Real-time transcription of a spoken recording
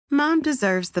Mom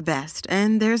deserves the best,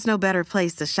 and there's no better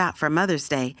place to shop for Mother's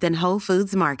Day than Whole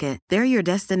Foods Market. They're your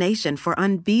destination for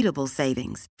unbeatable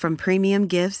savings, from premium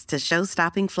gifts to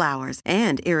show-stopping flowers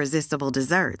and irresistible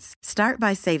desserts. Start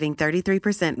by saving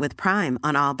 33% with Prime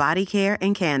on all body care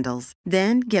and candles.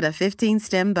 Then get a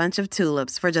 15-stem bunch of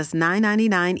tulips for just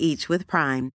 $9.99 each with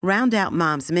Prime. Round out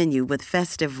Mom's menu with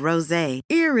festive rosé,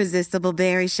 irresistible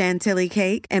berry chantilly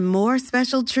cake, and more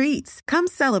special treats. Come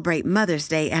celebrate Mother's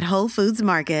Day at Whole Foods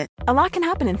Market. A lot can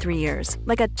happen in 3 years,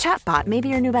 like a chatbot may be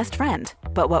your new best friend.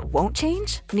 But what won't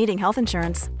change? Needing health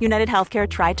insurance. United Healthcare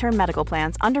Tri-Term Medical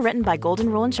Plans, underwritten by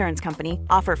Golden Rule Insurance Company,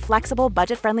 offer flexible,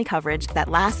 budget-friendly coverage that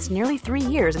lasts nearly 3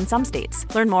 years in some states.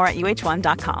 Learn more at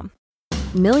uh1.com.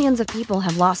 Millions of people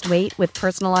have lost weight with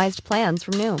personalized plans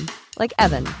from Noom. Like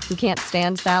Evan, who can't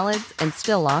stand salads and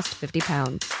still lost 50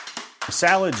 pounds.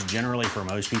 Salads generally for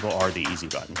most people are the easy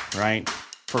button, right?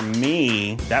 For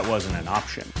me, that wasn't an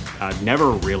option. I never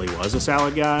really was a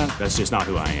salad guy. That's just not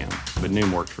who I am. But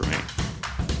Noom worked for me.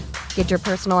 Get your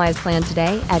personalized plan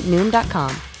today at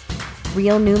Noom.com.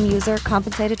 Real Noom user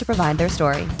compensated to provide their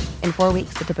story. In 4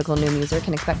 weeks, the typical Noom user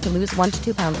can expect to lose 1 to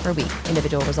 2 pounds per week.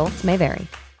 Individual results may vary.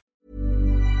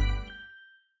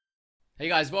 Hey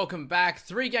guys, welcome back.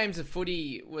 3 games of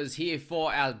footy was here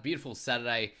for our beautiful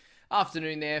Saturday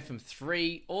afternoon there from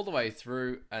 3 all the way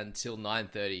through until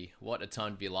 9:30. What a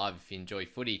time to be alive if you enjoy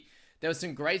footy. There were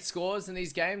some great scores in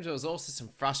these games. There was also some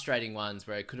frustrating ones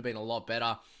where it could have been a lot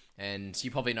better. And you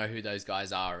probably know who those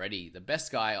guys are already. The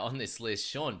best guy on this list,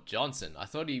 Shaun Johnson. I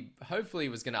thought he hopefully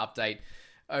was going to update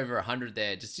over 100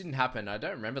 there. Just didn't happen. I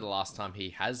don't remember the last time he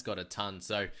has got a ton.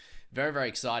 So very, very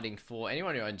exciting for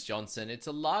anyone who owns Johnson. It's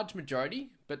a large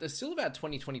majority, but there's still about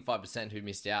 20-25% who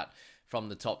missed out from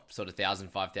the top sort of 1,000,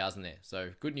 5,000 there.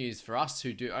 So good news for us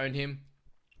who do own him.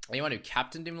 Anyone who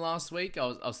captained him last week, I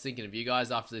was thinking of you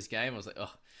guys after this game. I was like,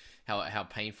 oh, how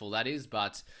painful that is.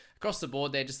 But across the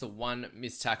board there, just the one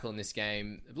missed tackle in this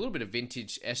game. A little bit of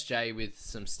vintage SJ with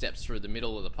some steps through the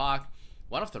middle of the park.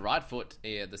 One off the right foot,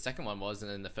 yeah, the second one was,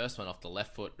 and then the first one off the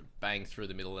left foot, bang through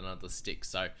the middle and under the stick.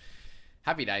 So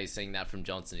happy days seeing that from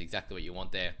Johnson, exactly what you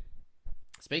want there.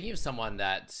 Speaking of someone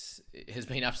that has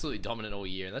been absolutely dominant all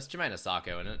year, and that's Jamayne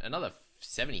Isaako, and another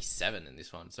 77 in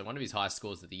this one. So one of his highest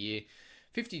scores of the year.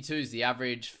 52 is the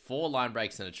average, 4 line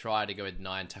breaks and a try to go with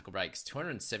 9 tackle breaks,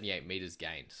 278 meters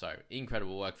gained. So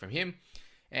incredible work from him.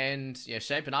 And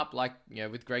shaping up like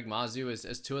with Greg Marzhew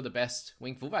as 2 of the best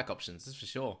wing fullback options, that's for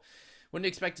sure. Wouldn't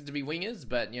expect it to be wingers,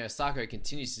 but Isaako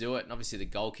continues to do it, and obviously the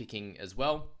goal kicking as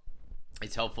well.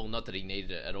 It's helpful, not that he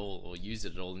needed it at all or used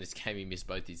it at all in this game. He missed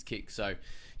both his kicks. So,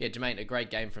 yeah, Jamayne, a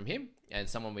great game from him and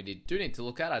someone we do need to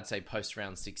look at. I'd say post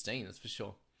round 16, that's for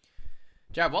sure.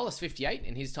 Jarrod Wallace, 58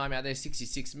 in his time out there,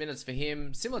 66 minutes for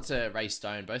him. Similar to Ray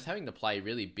Stone, both having to play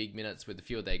really big minutes with a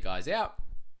few of their guys out.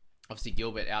 Obviously,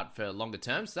 Gilbert out for longer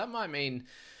term, so that might mean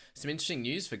some interesting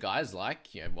news for guys like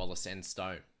Wallace and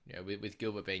Stone. With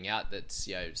Gilbert being out, that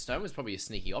Stone was probably a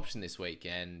sneaky option this week,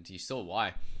 and you saw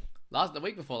why. The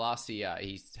week before last, he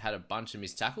had a bunch of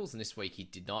missed tackles, and this week he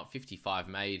did not. 55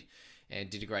 made and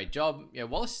did a great job.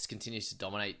 Wallace just continues to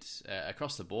dominate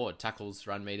across the board. Tackles,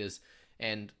 run meters,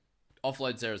 and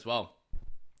offloads there as well.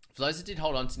 For those that did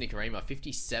hold on to Nikorima,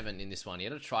 57 in this one. He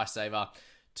had a try saver,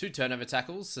 2 turnover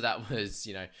tackles, so that was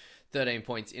 13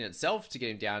 points in itself to get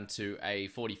him down to a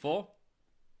 44.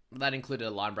 That included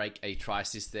a line break, a try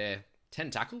assist there,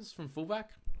 10 tackles from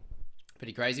fullback.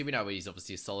 Pretty crazy. We know he's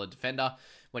obviously a solid defender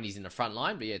when he's in the front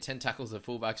line, but 10 tackles at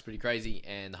fullback's pretty crazy,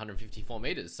 and 154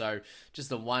 meters. So just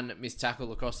the one missed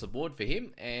tackle across the board for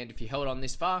him, and if he held on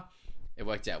this far, it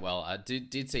worked out well. I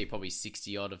did see probably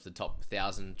 60 odd of the top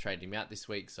 1,000 traded him out this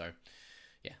week, so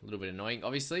a little bit annoying,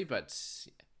 obviously, but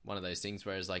one of those things.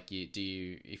 Whereas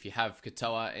if you have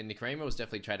Katoa and Nikorima, it was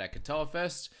definitely trade out Katoa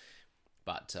first.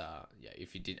 But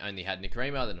if you only had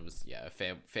Nikorima, then it was a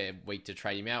fair week to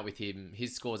trade him out with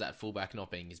his scores at fullback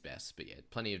not being his best. But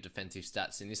plenty of defensive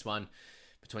stats in this one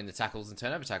between the tackles and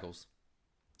turnover tackles.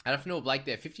 Adam Fonua-Blake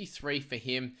there, 53 for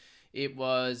him. It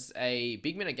was a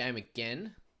big minute game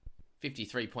again.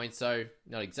 53 points, so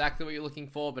not exactly what you're looking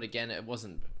for, but again, it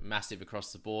wasn't massive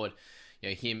across the board.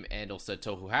 Him and also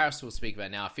Tohu Harris, we'll speak about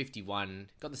now,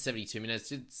 51, got the 72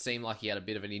 minutes. It did seem like he had a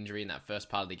bit of an injury in that first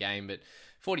part of the game, but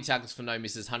 40 tackles for no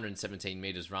misses, 117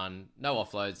 meters run, no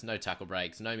offloads, no tackle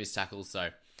breaks, no missed tackles, so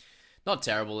not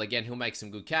terrible. Again, he'll make some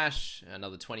good cash,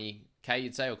 another 20k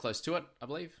you'd say, or close to it, I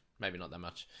believe. Maybe not that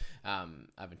much. I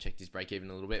haven't checked his break even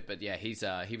a little bit, but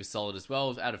he was solid as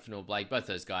well. Adam Fonua-Blake, both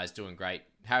those guys doing great.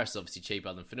 Harris is obviously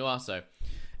cheaper than Fonua, so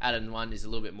Adam one is a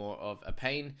little bit more of a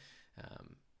pain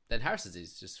than Harris's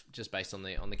is, just based on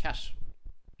the cash.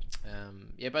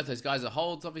 Both those guys are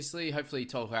holds, obviously. Hopefully,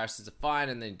 Toll Harris is a fine,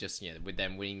 and then just, with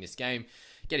them winning this game,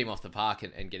 get him off the park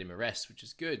and get him a rest, which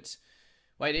is good.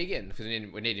 Wade Egan, because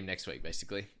we need him next week,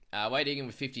 basically. Wade Egan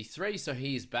with 53, so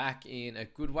he's back in a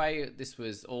good way. This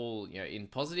was all, in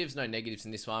positives, no negatives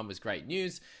in this one, was great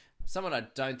news. Someone I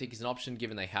don't think is an option,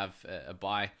 given they have a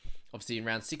bye, obviously, in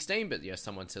round 16, but,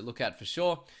 someone to look at for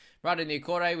sure. Rada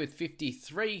Niokore with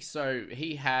 53, so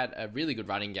he had a really good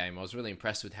running game. I was really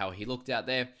impressed with how he looked out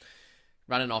there.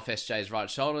 Running off SJ's right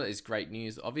shoulder is great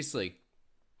news, obviously.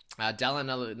 Dallin,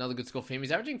 another good score for him.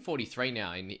 He's averaging 43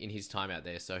 now in his time out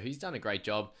there, so he's done a great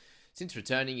job. Since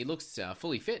returning, he looks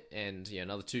fully fit, and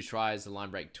another 2 tries, a line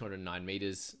break, 209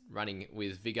 meters, running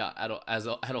with vigor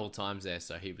at all times there,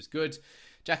 so he was good.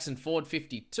 Jackson Ford,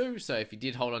 52, so if he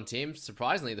did hold on to him,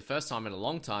 surprisingly, the first time in a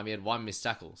long time, he had 1 missed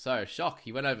tackle. So, shock,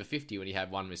 he went over 50 when he had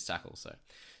 1 missed tackle. So,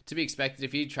 to be expected,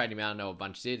 if you trade him out, I know a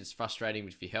bunch did. It's frustrating,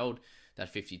 but if he held,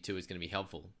 that 52 is going to be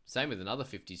helpful. Same with another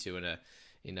 52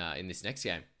 in this next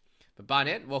game. But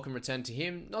Barnett, welcome return to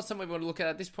him. Not someone we want to look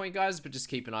at this point, guys, but just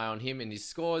keep an eye on him and his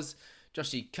scores.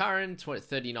 Joshy Curran,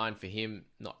 39 for him.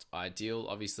 Not ideal,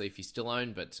 obviously, if he's still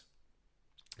owned, but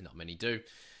not many do.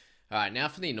 All right, now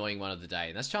for the annoying one of the day,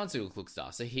 and that's Chance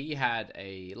Klukstar. So he had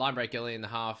a line break early in the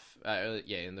half.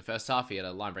 In the first half, he had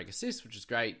a line break assist, which was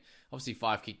great. Obviously,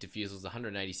 5 kick defusals,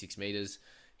 186 meters.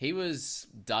 He was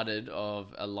dudded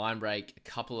of a line break, a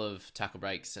couple of tackle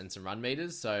breaks, and some run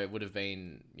meters. So it would have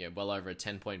been well over a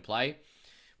 10-point play.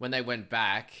 When they went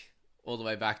back, all the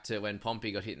way back to when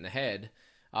Pompey got hit in the head,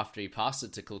 after he passed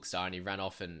it to Klukstar and he ran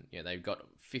off, and they got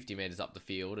 50 meters up the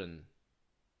field and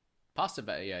passed it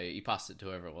back. He passed it to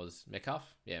whoever it was, Metcalf.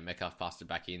 Metcalf passed it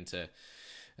back into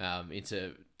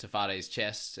Tafade's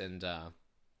chest, and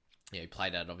he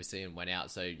played out obviously and went out.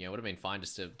 So it would have been fine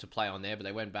just to play on there, but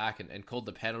they went back and called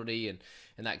the penalty, and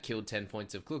that killed 10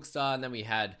 points of Klukstar. And then we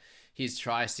had his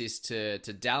try assist to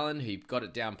Dallin, who got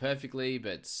it down perfectly,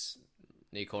 but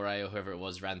Niokore or whoever it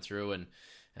was ran through and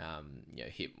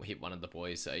hit one of the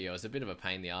boys. So it was a bit of a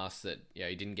pain in the ass that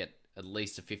he didn't get at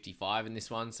least a 55 in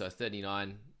this one. So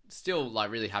 39. Still,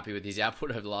 really happy with his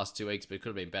output over the last 2 weeks, but it could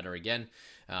have been better again.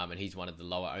 And he's one of the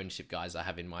lower ownership guys I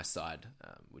have in my side,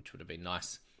 which would have been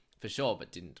nice for sure,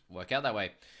 but didn't work out that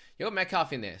way. You got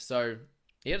Metcalf in there. So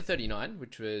he had a 39,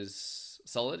 which was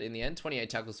solid in the end. 28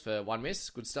 tackles for 1 miss.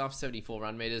 Good stuff. 74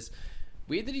 run meters.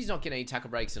 Weird that he's not getting any tackle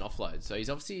breaks and offloads. So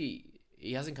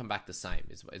he hasn't come back the same,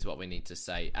 is what we need to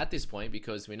say at this point,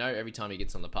 because we know every time he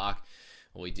gets on the park,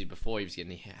 or he did before, he was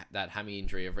getting that hammy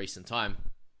injury of recent time.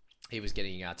 He was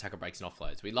getting tackle breaks and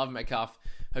offloads. We love Metcalf.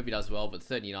 Hope he does well, but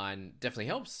 39 definitely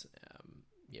helps.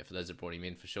 For those that brought him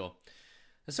in, for sure.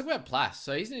 Let's talk about Plass.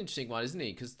 So he's an interesting one, isn't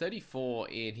he? Because 34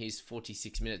 in his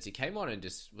 46 minutes, he came on and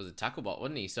just was a tackle bot,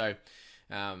 wasn't he? So,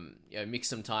 mixed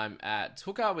some time at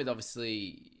hooker with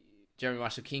obviously Jeremy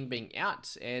Marshall-King being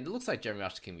out, and it looks like Jeremy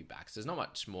Marshall-King will be back. So there's not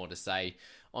much more to say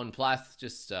on Plath.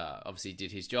 Just obviously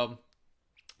did his job.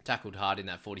 Tackled hard in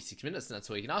that 46 minutes, and that's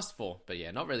all you can ask for. But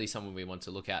not really someone we want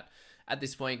to look at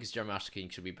this point, because Jeremy Marshall-King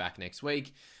should be back next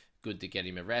week. Good to get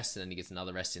him a rest, and then he gets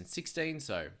another rest in 16.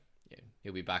 So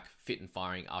he'll be back fit and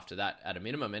firing after that at a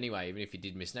minimum anyway, even if he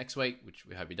did miss next week, which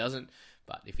we hope he doesn't.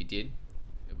 But if he did,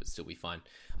 it would still be fine.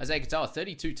 Isaiah Katoa,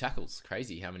 32 tackles.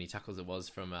 Crazy how many tackles it was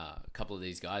from a couple of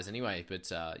these guys anyway.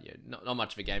 But not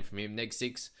much of a game from him. Neg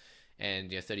 6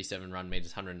 and 37 run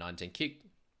meters, 119 kick.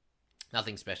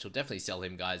 Nothing special. Definitely sell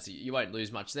him, guys. You won't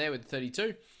lose much there with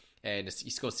 32. And he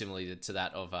scores similarly to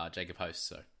that of Jacob Host.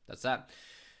 So that's that.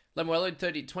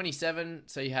 Lemuelu, 27.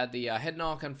 So you had the head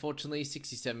knock, unfortunately.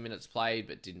 67 minutes played,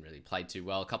 but didn't really play too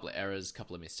well. A couple of errors, a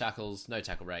couple of missed tackles, no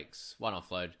tackle breaks, 1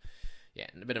 offload.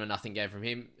 A bit of a nothing game from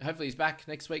him. Hopefully he's back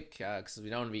next week, because we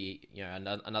don't want to be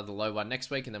another low one next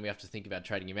week, and then we have to think about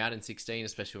trading him out in 16,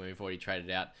 especially when we've already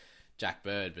traded out Jack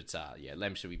Bird. But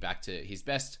Lem should be back to his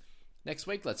best next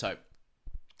week, let's hope.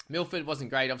 Milford wasn't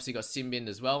great. Obviously got Simbin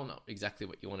as well. Not exactly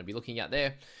what you want to be looking at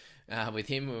there with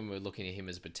him when we're looking at him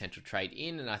as a potential trade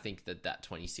in. And I think that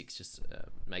 26 just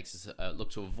makes us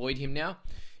look to avoid him now.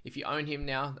 If you own him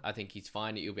now, I think he's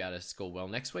fine. You'll be able to score well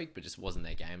next week, but just wasn't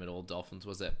their game at all. Dolphins,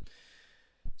 was it?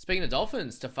 Speaking of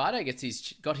Dolphins,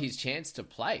 Tafade got his chance to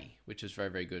play, which was very,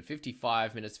 very good.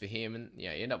 55 minutes for him, and he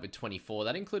ended up with 24.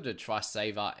 That included a try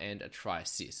saver and a try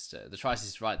assist. The try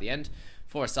assist right at the end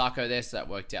for Asako there, so that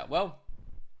worked out well.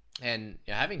 And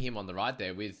having him on the right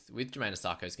there with Jermaine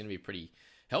Asako is going to be pretty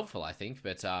helpful, I think.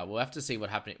 But we'll have to see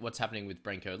what's happening with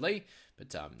Brenko Lee. But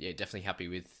definitely happy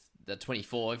with the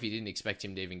 24. If you didn't expect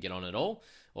him to even get on at all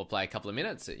or play a couple of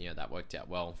minutes, that worked out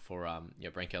well for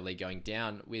Brenko Lee going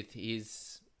down with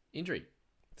his injury.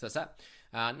 So that's that.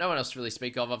 No one else to really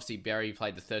speak of. Obviously, Berry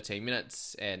played the 13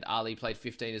 minutes and Ali played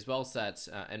 15 as well. So that's,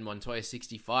 and Montoya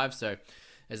 65. So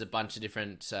there's a bunch of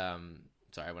different,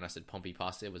 sorry, when I said Pompey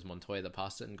passed it was Montoya that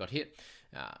passed it and got hit.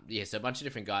 So a bunch of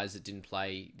different guys that didn't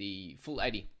play the full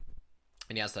 80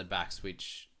 in the outside backs,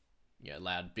 which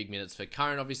allowed big minutes for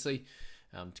Curran, obviously,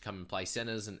 to come and play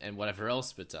centres and whatever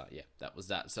else. But that was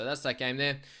that. So that's that game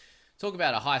there. Talk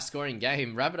about a high-scoring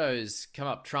game. Rabbitohs come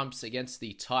up trumps against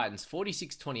the Titans,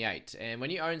 46-28. And when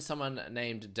you own someone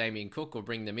named Damien Cook or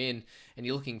bring them in, and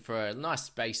you're looking for a nice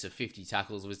base of 50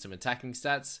 tackles with some attacking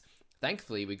stats,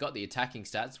 thankfully we got the attacking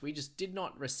stats. We just did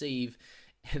not receive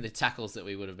the tackles that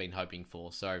we would have been hoping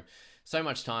for. So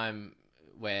much time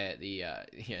where the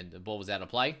ball was out of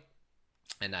play,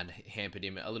 and that hampered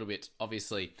him a little bit,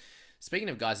 obviously. Speaking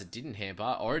of guys that didn't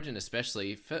hamper, Origin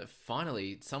especially,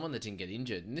 finally, someone that didn't get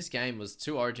injured. In this game was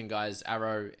two Origin guys,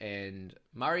 Arrow and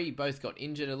Murray, both got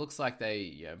injured. It looks like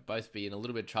they both be in a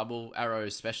little bit of trouble, Arrow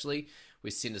especially,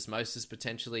 with syndesmosis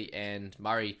potentially, and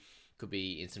Murray could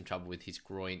be in some trouble with his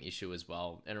groin issue as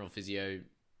well. General physio,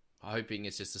 hoping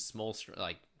it's just a small,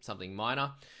 something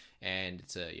minor, and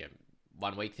it's a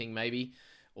 1 week thing maybe,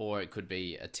 or it could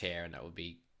be a tear, and that would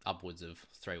be upwards of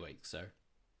 3 weeks, so...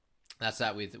 That's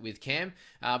that with Cam.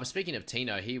 But speaking of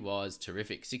Tino, he was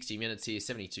terrific. 60 minutes here,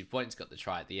 72 points, got the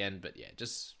try at the end. But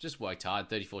just worked hard.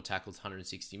 34 tackles,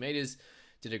 160 metres.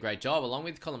 Did a great job, along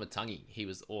with Colin Matangi. He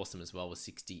was awesome as well, with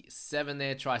 67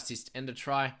 there. Try, assist, and a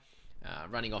try.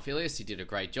 Running off Ilias, he did a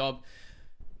great job.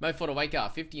 Mo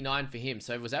Fotuaika, 59 for him.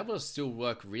 So he was able to still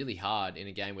work really hard in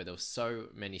a game where there were so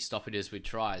many stoppages with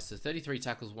tries. So 33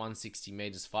 tackles, 160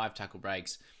 metres, 5 tackle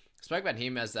breaks. Spoke about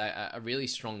him as a really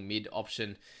strong mid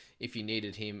option if you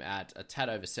needed him at a tad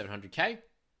over 700k.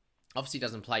 Obviously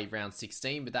doesn't play round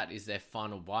 16, but that is their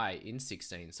final buy in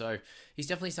 16. So he's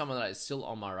definitely someone that is still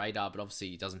on my radar, but obviously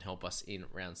he doesn't help us in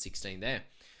round 16 there.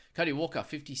 Cody Walker,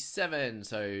 57.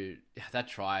 So that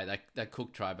try, that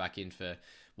Cook try back in for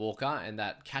Walker, and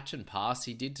that catch and pass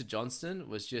he did to Johnston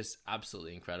was just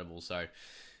absolutely incredible. So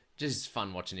just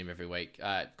fun watching him every week.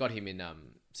 Got him in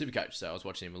Supercoach, so I was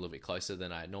watching him a little bit closer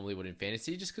than I normally would in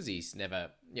fantasy, just because he's never,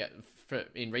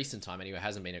 in recent time anyway,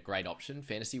 hasn't been a great option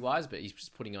fantasy-wise, but he's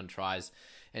just putting on tries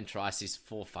and try assists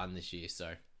for fun this year,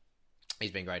 so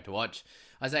he's been great to watch.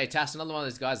 Isaiah Tass, another one of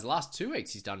those guys, the last 2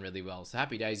 weeks he's done really well, so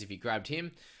happy days if you grabbed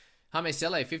him. Hame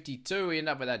Sele, 52, he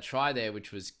ended up with that try there,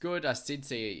 which was good. I did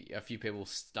see a few people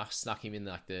snuck him in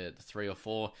like the 3 or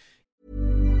 4.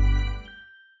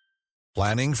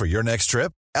 Planning for your next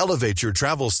trip? Elevate your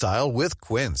travel style with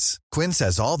Quince. Quince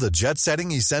has all the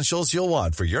jet-setting essentials you'll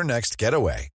want for your next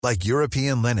getaway, like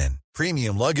European linen,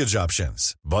 premium luggage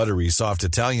options, buttery soft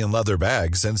Italian leather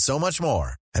bags, and so much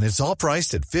more. And it's all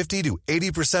priced at 50 to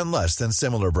 80% less than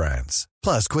similar brands.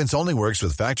 Plus, Quince only works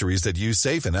with factories that use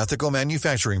safe and ethical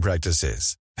manufacturing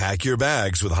practices. Pack your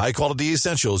bags with high-quality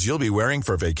essentials you'll be wearing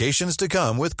for vacations to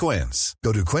come with Quince.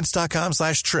 Go to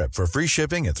quince.com/trip for free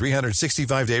shipping and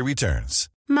 365-day returns.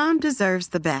 Mom deserves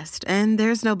the best, and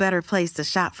there's no better place to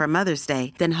shop for Mother's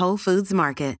Day than Whole Foods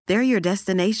Market. They're your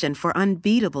destination for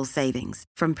unbeatable savings,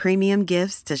 from premium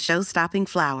gifts to show-stopping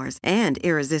flowers and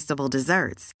irresistible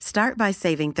desserts. Start by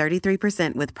saving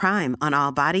 33% with Prime on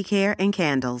all body care and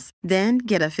candles. Then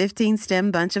get a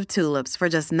 15-stem bunch of tulips for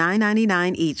just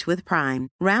 $9.99 each with Prime.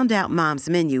 Round out Mom's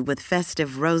menu with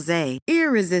festive rosé,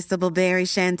 irresistible berry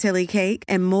chantilly cake,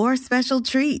 and more special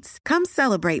treats. Come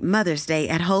celebrate Mother's Day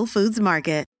at Whole Foods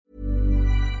Market.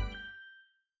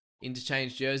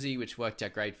 Interchange jersey, which worked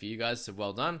out great for you guys, so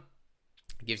well done.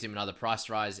 Gives him another price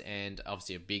rise and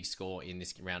obviously a big score in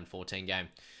this round 14 game.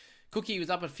 Cookie was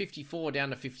up at 54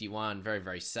 down to 51. Very,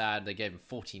 very sad. They gave him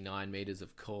 49 meters,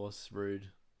 of course. Rude.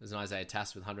 There's an Isaiah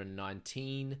Tass with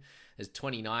 119. There's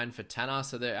 29 for Tanner,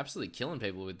 so they're absolutely killing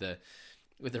people with the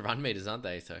run meters, aren't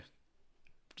they? So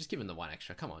just give him the one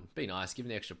extra. Come on, be nice. Give him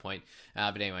the extra point.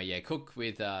 But anyway, Cook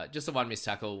with just the one missed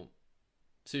tackle.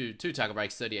 Two tackle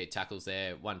breaks, 38 tackles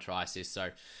there, 1 try assist. So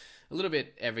a little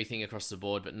bit everything across the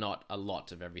board, but not a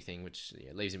lot of everything, which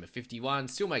leaves him at 51.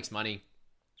 Still makes money,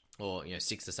 or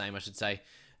 6 the same, I should say,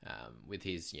 with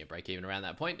his break even around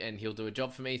that point, and he'll do a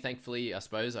job for me. Thankfully, I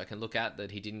suppose I can look at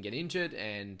that he didn't get injured,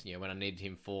 and when I needed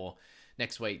him for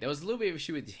next week, there was a little bit of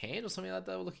issue with his hand or something like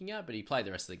that they were looking at, but he played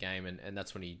the rest of the game, and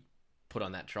that's when he put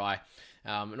on that try,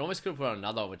 and almost could have put on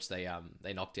another, which they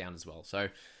knocked down as well. So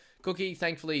Cookie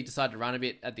thankfully decided to run a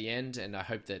bit at the end, and I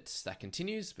hope that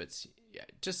continues. But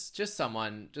just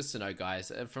someone, just to know,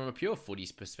 guys, from a pure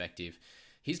footies perspective,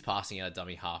 his passing at a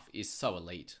dummy half is so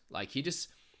elite. Like he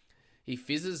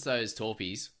fizzes those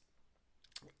torpies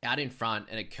out in front,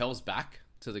 and it curls back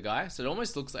to the guy. So it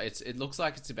almost looks like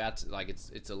it's about to,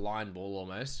 it's a line ball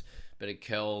almost, but it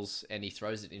curls and he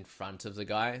throws it in front of the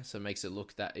guy, so it makes it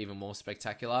look that even more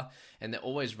spectacular. And they're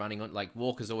always running on, like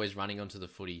Walker's always running onto the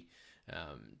footy,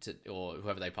 or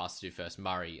whoever they pass to first,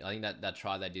 Murray. I think that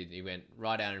try they did, he went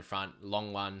right out in front,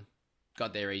 long one,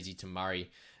 got there easy to Murray.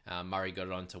 Murray got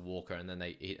it on to Walker, and then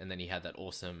he had that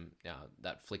awesome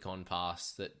that flick on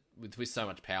pass that with so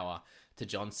much power to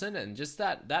Johnson, and just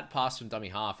that pass from dummy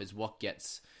half is what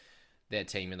gets their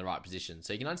team in the right position.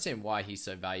 So you can understand why he's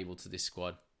so valuable to this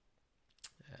squad,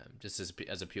 just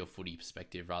as a pure footy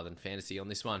perspective rather than fantasy on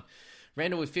this one.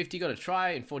 Randall with 50 got a try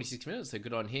in 46 minutes, so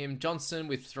good on him. Johnson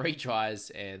with 3 tries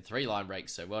and 3 line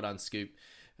breaks, so well done, Scoop.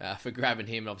 For grabbing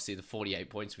him. Obviously the 48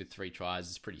 points with 3 tries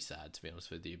is pretty sad, to be honest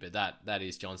with you, but that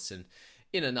is Johnson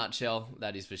in a nutshell,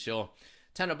 that is for sure.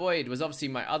 Tanner Boyd was obviously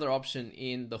my other option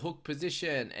in the hook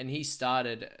position, and he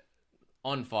started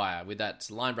on fire with that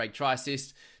line break try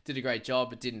assist. Did a great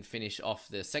job, but didn't finish off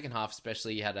the second half,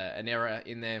 especially. He had an error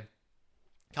in there.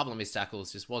 A couple of missed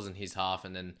tackles, just wasn't his half,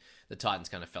 and then the Titans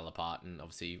kind of fell apart. And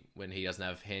obviously, when he doesn't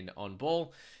have hand on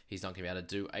ball, he's not going to be able to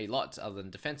do a lot other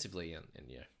than defensively. And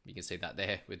you can see that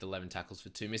there with 11 tackles for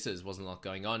 2 misses. Wasn't a lot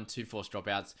going on. 2 forced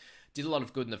dropouts. Did a lot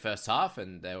of good in the first half,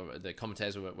 and the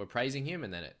commentators were praising him,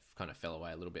 and then it kind of fell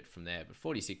away a little bit from there. But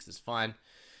 46 is fine.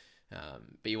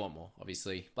 But you want more,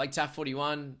 obviously. Blake Taff,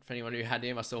 41. For anyone who had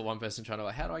him, I saw one person trying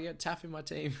to how do I get Taff in my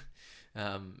team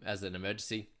as an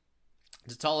emergency.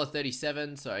 Totola,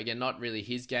 37. So again, not really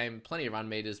his game. Plenty of run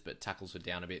meters, but tackles were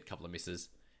down a bit. Couple of misses,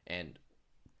 and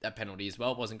that penalty as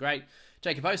well wasn't great.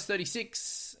 Jacob Host,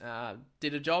 36.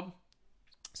 Did a job.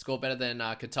 Scored better than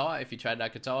Katoa if you traded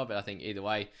out Katoa, but I think either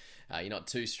way, you're not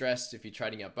too stressed if you're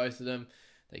trading out both of them.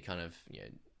 They kind of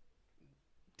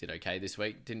did okay this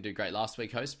week. Didn't do great last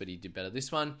week, Host, but he did better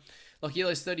this one.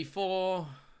 Lochilo's 34.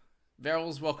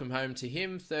 Verrills, welcome home to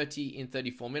him, 30 in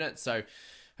 34 minutes. So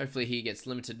hopefully he gets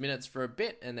limited minutes for a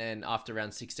bit, and then after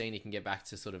round 16 he can get back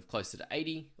to sort of closer to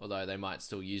 80, although they might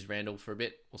still use Randall for a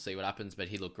bit. We'll see what happens, but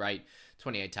he looked great.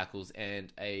 28 tackles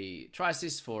and a try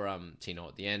assist for Tino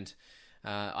at the end.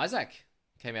 Isaac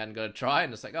came out and got a try,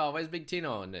 and it's like, oh, where's Big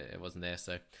Tino? And it wasn't there,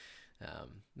 so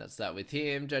that's that with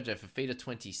him. Jojo Fafita,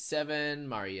 27.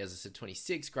 Murray, as I said,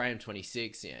 26. Graham,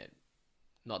 26.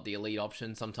 Not the elite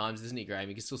option sometimes, isn't he, Graham?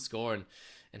 He can still score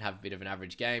and have a bit of an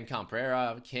average game. Khan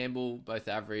Pereira, Campbell, both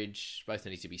average. Both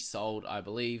need to be sold, I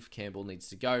believe. Campbell needs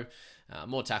to go.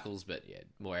 More tackles, but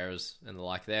more errors and the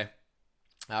like there.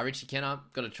 Richie Kenner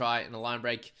got a try in a line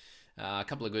break. A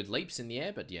couple of good leaps in the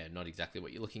air, but not exactly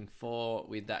what you're looking for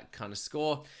with that kind of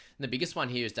score. And the biggest one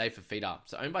here is Dave Fafita.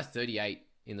 So owned by 38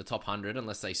 in the top 100,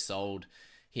 unless they sold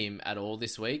him at all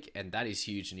this week, and that is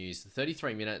huge news.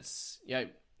 33 minutes,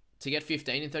 to get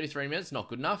 15 in 33 minutes, not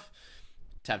good enough.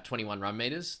 To have 21 run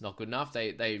meters, not good enough.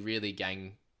 They really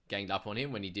ganged up on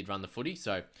him when he did run the footy,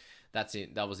 so that's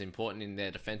it. That was important in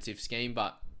their defensive scheme,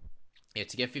 but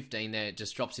to get 15 there, it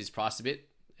just drops his price a bit,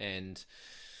 and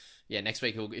next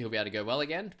week he'll be able to go well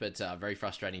again, but very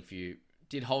frustrating for you.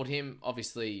 Did hold him,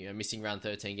 obviously, missing round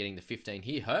 13, getting the 15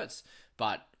 here hurts,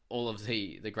 but all of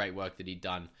the great work that he'd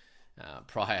done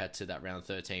prior to that round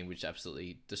 13, which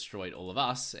absolutely destroyed all of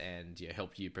us and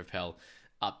helped you propel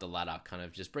up the ladder, kind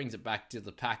of just brings it back to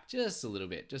the pack just a little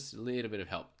bit of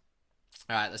help.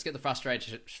 All right, let's get the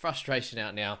frustration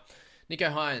out now.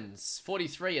 Nico Hines,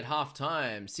 43 at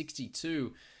halftime,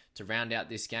 62 to round out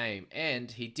this game, and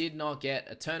he did not get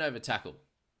a turnover tackle.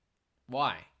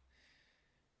 Why?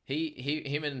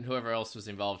 Him and whoever else was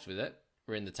involved with it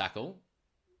were in the tackle.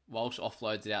 Walsh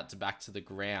offloads it out back to the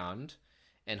ground,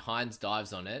 and Hines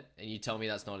dives on it, and you tell me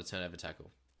that's not a turnover tackle.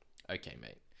 Okay,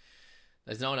 mate.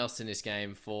 There's no one else in this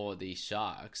game for the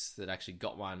Sharks that actually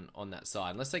got one on that side,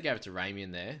 unless they gave it to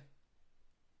Ramian there.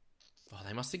 Oh,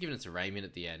 they must have given it to Ramian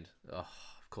at the end. Oh,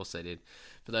 of course they did.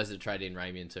 For those that traded in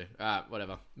Ramian too. Alright,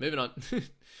 whatever. Moving on.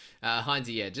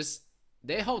 Heinze, just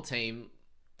their whole team,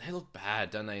 they look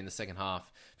bad, don't they, in the second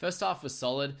half. First half was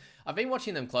solid. I've been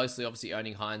watching them closely, obviously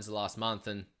owning Hines the last month,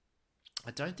 and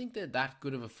I don't think they're that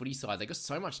good of a footy side. They've got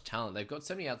so much talent. They've got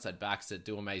so many outside backs that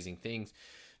do amazing things.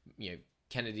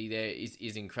 Kennedy there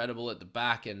is incredible at the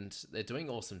back, and they're doing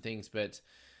awesome things, but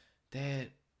their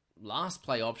last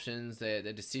play options, their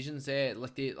decisions there,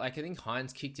 I think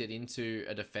Hines kicked it into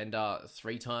a defender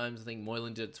 3 times. I think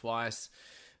Moylan did it twice.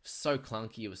 So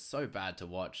clunky. It was so bad to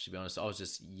watch, to be honest. I was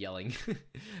just yelling.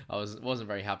 I wasn't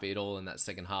very happy at all in that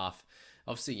second half.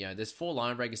 Obviously, there's 4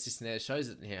 line break assists in there. It shows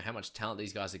that, how much talent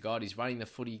these guys have got. He's running the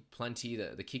footy plenty.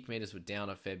 The kick meters were down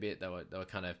a fair bit. They were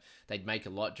kind of, they'd make a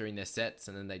lot during their sets,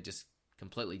 and then they just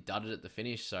completely dudded at the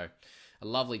finish. So a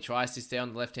lovely try assist there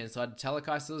on the left-hand side of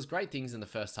Talakai. So there was great things in the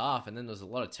first half, and then there was a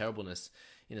lot of terribleness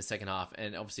in the second half,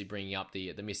 and obviously bringing up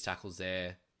the missed tackles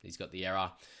there he's got the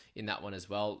error in that one as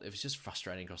well. It was just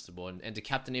frustrating across the board. And to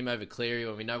captain him over Cleary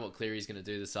when we know what Cleary is going to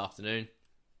do this afternoon,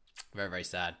 very, very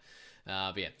sad.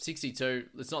 But yeah, 62.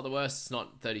 It's not the worst. It's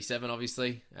not 37,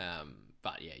 obviously.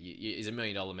 But yeah, he's $1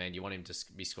 million man. You want him to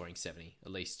be scoring 70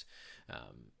 at least.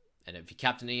 And if you're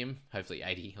captaining him, hopefully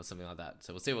 80 or something like that.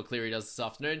 So we'll see what Cleary does this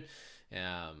afternoon.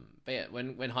 But yeah,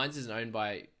 when Hines is owned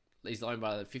by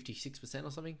 56%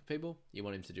 or something, people, you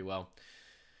want him to do well.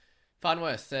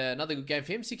 Farnworth, another good game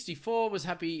for him. 64 was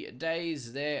happy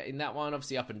days there in that one.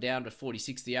 Obviously up and down, but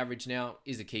 46 the average now.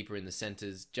 Is a keeper in the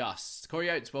centres. Just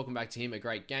Corey Oates, welcome back to him. A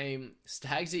great game.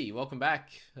 Stagsy, welcome back.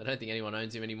 I don't think anyone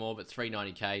owns him anymore, but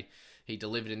 390k. He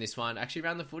delivered in this one. Actually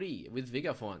ran the footy with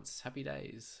vigour for once. Happy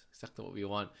days. Exactly what we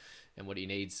want and what he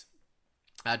needs.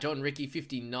 Jordan Ricky,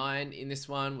 59 in this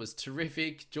one, was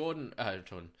terrific.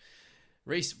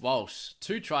 Reece Walsh,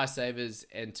 2 try savers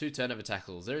and 2 turnover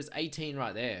tackles. There is 18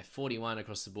 right there, 41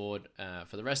 across the board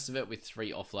for the rest of it, with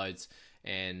 3 offloads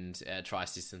and try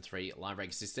assists and 3 line break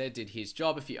assists there. Did his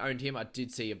job. If you owned him, I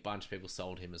did see a bunch of people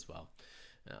sold him as well,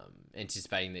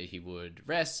 anticipating that he would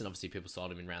rest, and obviously people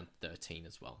sold him in round 13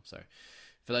 as well. So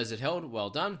for those that held, well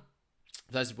done.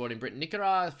 For those who brought in Britton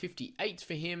Nikora, 58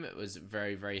 for him. It was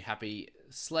very, very happy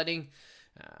sledding.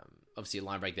 Obviously a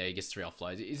line break there, he gets 3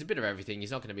 offloads. He's a bit of everything.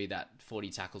 He's not going to be that 40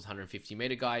 tackles, 150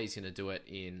 meter guy. He's going to do it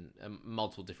in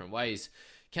multiple different ways.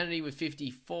 Kennedy with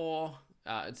 54.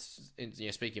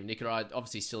 Speaking of Nikorai,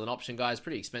 obviously still an option guy. It's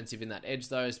pretty expensive in that edge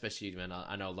though, especially when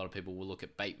I know a lot of people will look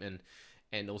at Bateman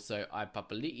and also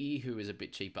Ipapali'i, who is a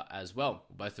bit cheaper as well.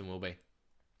 Both of them will be.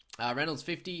 Reynolds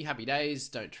 50, happy days.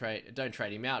 Don't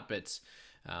trade him out, but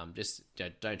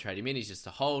don't trade him in. He's just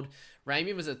a hold.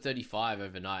 Ramey was at 35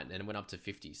 overnight and then went up to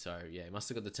 50. So yeah, he must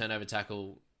have got the turnover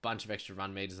tackle, bunch of extra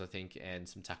run meters, I think, and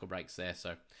some tackle breaks there.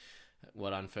 So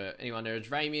well done for anyone there.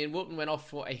 Ramey. And Wilton went off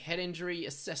for a head injury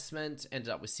assessment, ended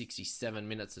up with 67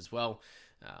 minutes as well.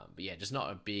 But yeah, just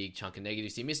not a big chunk of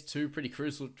negatives. He missed 2 pretty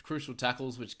crucial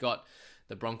tackles, which got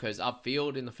the Broncos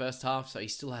upfield in the first half. So he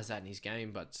still has that in his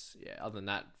game. But yeah, other than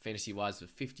that, fantasy-wise,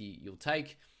 with 50, you'll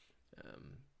take.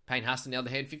 Payne Haas, on the other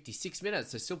hand, 56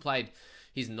 minutes. So still played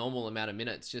his normal amount of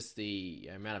minutes, just the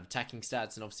amount of attacking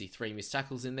stats, and obviously 3 missed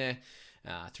tackles in there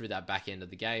through that back end of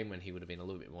the game when he would have been a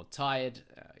little bit more tired.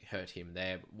 Hurt him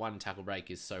there. 1 tackle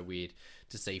break is so weird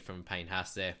to see from Payne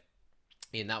Haas there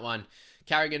in that one.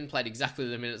 Carrigan played exactly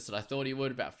the minutes that I thought he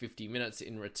would, about 50 minutes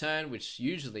in return, which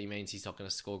usually means he's not going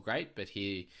to score great, but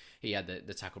he had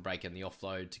the tackle break and the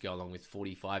offload to go along with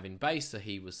 45 in base, so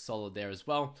he was solid there as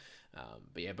well.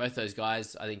 But yeah, both those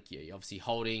guys, I think you're obviously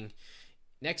holding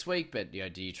next week, but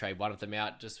do you trade one of them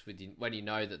out just when you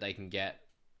know that they can get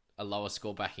a lower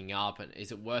score backing up? And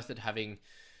is it worth it having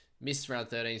missed round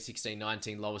 13, 16,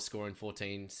 19, lower score in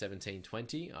 14, 17,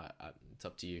 20? It's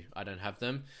up to you. I don't have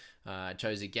them. I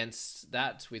chose against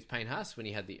that with Payne Haas when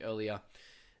he had the earlier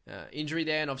injury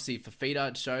there, and obviously Fafita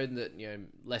had shown that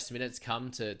less minutes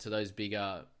come to those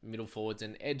bigger middle forwards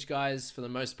and edge guys for the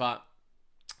most part,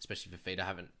 especially Fafita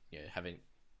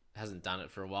hasn't done it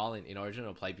for a while in Origin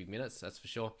or played big minutes, that's for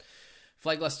sure.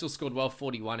 Flagler still scored well,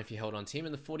 41 if you held on to him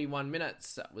in the 41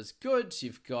 minutes. That was good.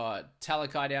 You've got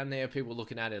Talakai down there. People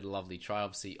looking at it. A lovely try,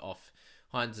 obviously, off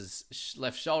Hines'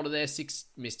 left shoulder there. 6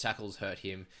 missed tackles hurt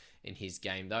him in his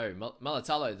game, though.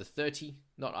 Malatalo, the 30,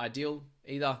 not ideal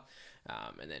either.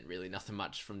 And then really nothing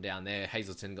much from down there.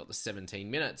 Hazleton got the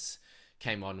 17 minutes.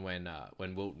 Came on when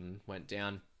Wilton went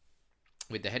down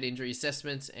with the head injury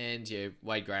assessments. And yeah,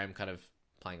 Wade Graham kind of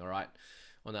playing all right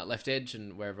on that left edge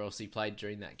and wherever else he played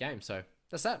during that game. So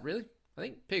that's that, really. I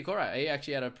think Piakora, he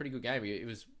actually had a pretty good game. He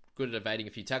was good at evading a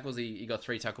few tackles. He got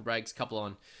 3 tackle breaks, a couple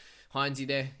on Heinze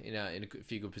there in a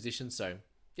few good positions. So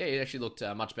yeah, he actually looked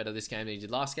much better this game than he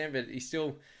did last game, but he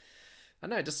still, I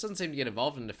don't know, just doesn't seem to get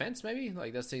involved in defense, maybe.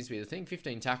 Like, that seems to be the thing.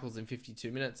 15 tackles in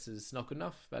 52 minutes is not good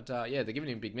enough. But yeah, they're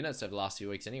giving him big minutes over the last few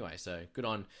weeks anyway, so good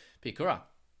on Piakura.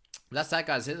 That's that,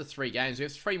 guys. Here's the 3 games. We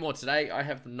have 3 more today. I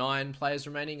have 9 players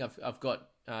remaining. I've got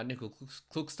Nickel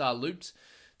Klukstar looped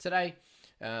today.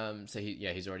 So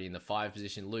he's already in the 5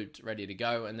 position, looped, ready to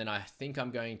go. And then I think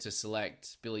I'm going to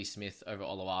select Billy Smith over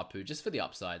Oloapu just for the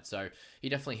upside. So he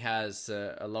definitely has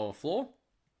a lower floor.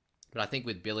 But I think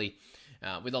with Billy,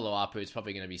 with Oloapu, it's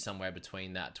probably going to be somewhere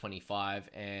between that 25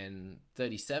 and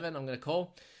 37, I'm going to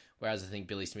call. Whereas I think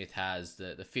Billy Smith has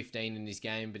the 15 in his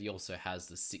game, but he also has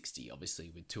the 60,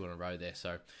 obviously, with 2 in a row there.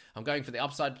 So I'm going for the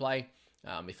upside play.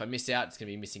 If I miss out, it's going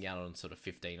to be missing out on sort of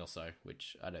 15 or so,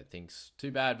 which I don't think's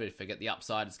too bad. But if I get the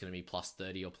upside, it's going to be plus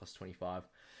 30 or plus 25.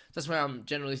 That's where I'm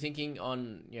generally thinking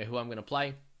on who I'm going to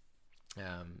play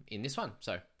in this one.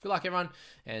 So good luck, everyone,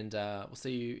 and we'll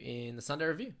see you in the Sunday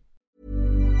review.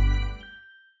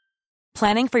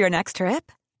 Planning for your next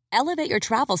trip? Elevate your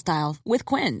travel style with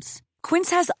Quince. Quince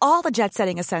has all the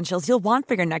jet-setting essentials you'll want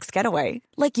for your next getaway,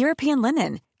 like European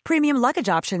linen, premium luggage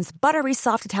options, buttery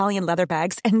soft Italian leather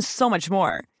bags, and so much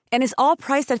more. And is all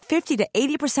priced at 50 to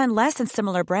 80% less than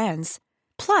similar brands.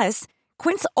 Plus,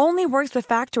 Quince only works with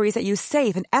factories that use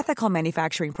safe and ethical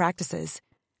manufacturing practices.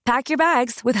 Pack your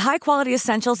bags with high-quality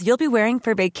essentials you'll be wearing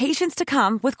for vacations to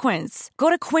come with Quince. Go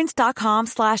to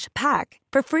quince.com/pack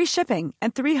for free shipping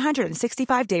and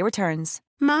 365-day returns.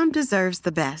 Mom deserves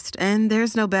the best, and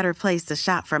there's no better place to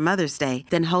shop for Mother's Day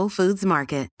than Whole Foods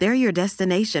Market. They're your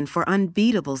destination for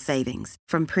unbeatable savings,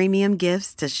 from premium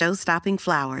gifts to show-stopping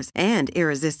flowers and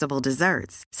irresistible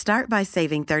desserts. Start by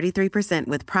saving 33%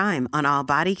 with Prime on all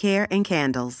body care and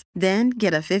candles. Then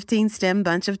get a 15-stem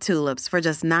bunch of tulips for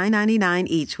just $9.99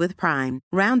 each with Prime.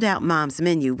 Round out Mom's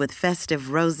menu with festive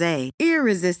rosé,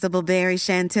 irresistible berry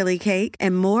chantilly cake,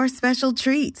 and more special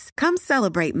treats. Come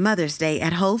celebrate Mother's Day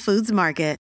at Whole Foods Market.